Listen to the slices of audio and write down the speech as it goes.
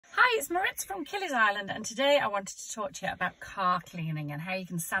it's Maritz from Killy's Island, and today I wanted to talk to you about car cleaning and how you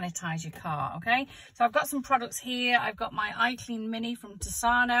can sanitize your car. Okay, so I've got some products here. I've got my iClean Mini from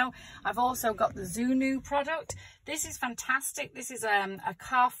Zoono. I've also got the Zoono product. This is fantastic. This is a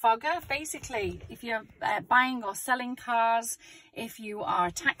car fogger. Basically, if you're buying or selling cars, if you are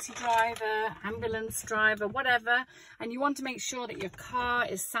a taxi driver, ambulance driver, whatever, and you want to make sure that your car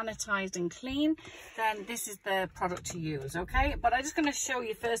is sanitized and clean, then this is the product to use. Okay, but I'm just going to show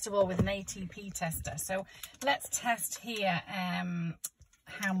you first of all with an ATP tester. So let's test here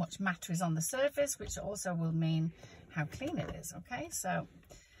how much matter is on the surface, which also will mean how clean it is. Okay, so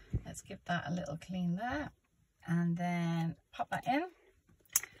let's give that a little clean there. And then pop that in.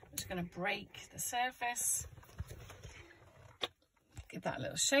 I'm just going to break the surface, give that a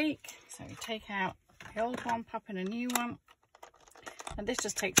little shake. So you take out the old one, pop in a new one, and this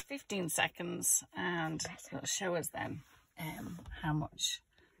just takes 15 seconds and it'll show us then how much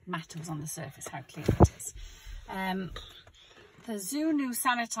matter was on the surface, how clean it is. The Zoono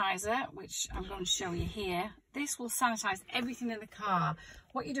sanitizer, which I'm going to show you here, this will sanitize everything in the car.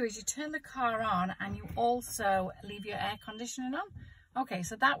 What you do is you turn the car on and you also leave your air conditioning on. Okay,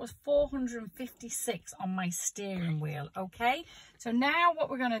 so that was 456 on my steering wheel. Okay, so now what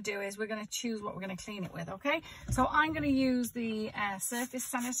we're going to do is we're going to choose what we're going to clean it with. Okay, so I'm going to use the surface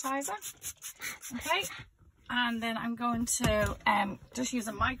sanitizer. Okay, and then I'm going to just use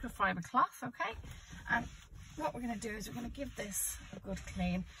a microfiber cloth. Okay, and what we're going to do is we're going to give this a good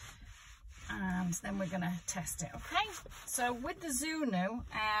clean, and then we're going to test it. Okay, so with the Zoono,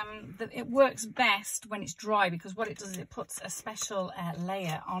 it works best when it's dry, because what it does is it puts a special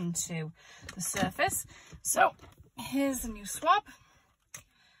layer onto the surface. So here's the new swab.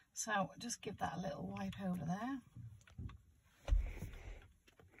 So just give that a little wipe over there.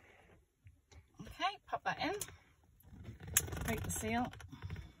 Okay, pop that in, break the seal,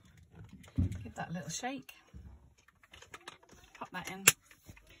 give that a little shake, pop that in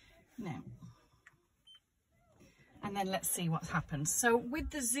now, and then let's see what's happened. So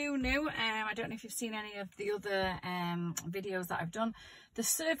with the Zoono, I don't know if you've seen any of the other videos that I've done, the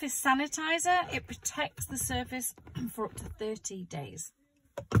surface sanitizer, it protects the surface for up to 30 days.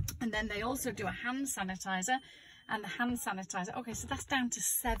 And then they also do a hand sanitizer, and the hand sanitizer, okay, so that's down to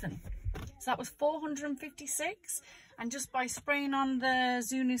 7. So that was 456, and just by spraying on the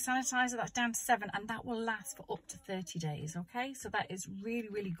Zoono sanitizer, that's down to 7, and that will last for up to 30 days. Okay, so that is really,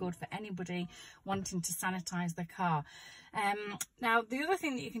 really good for anybody wanting to sanitize their car. Now the other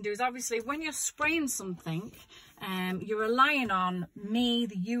thing that you can do is, obviously when you're spraying something, you're relying on me,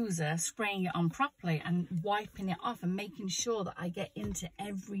 the user, spraying it on properly and wiping it off and making sure that I get into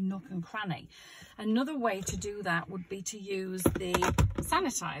every nook and cranny. Another way to do that would be to use the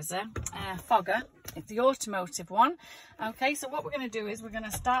sanitizer fogger. It's the automotive one. Okay, so what we're going to do is we're going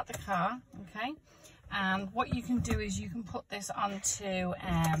to start the car. Okay, and what you can do is you can put this onto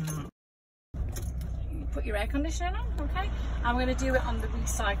put your air conditioning on. Okay, and we're going to do it on the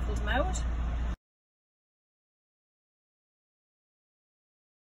recycled mode.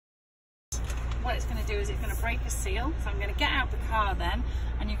 What it's going to do is it's going to break a seal. So I'm going to get out the car then,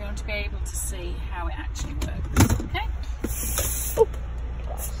 and you're going to be able to see how it actually works. Okay. Oh.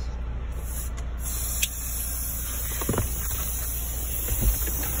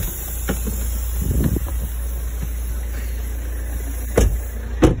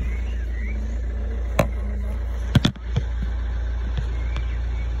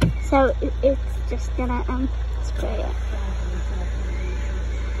 So it's just gonna spray it.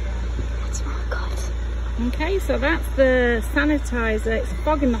 That's not good. Okay, so that's the sanitizer. It's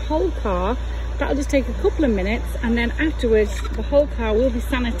fogging the whole car. That'll just take a couple of minutes, and then afterwards the whole car will be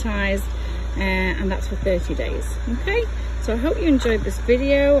sanitized, and that's for 30 days. Okay, so I hope you enjoyed this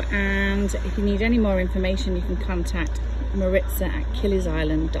video, and if you need any more information you can contact Maritza at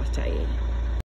killysisland.ie.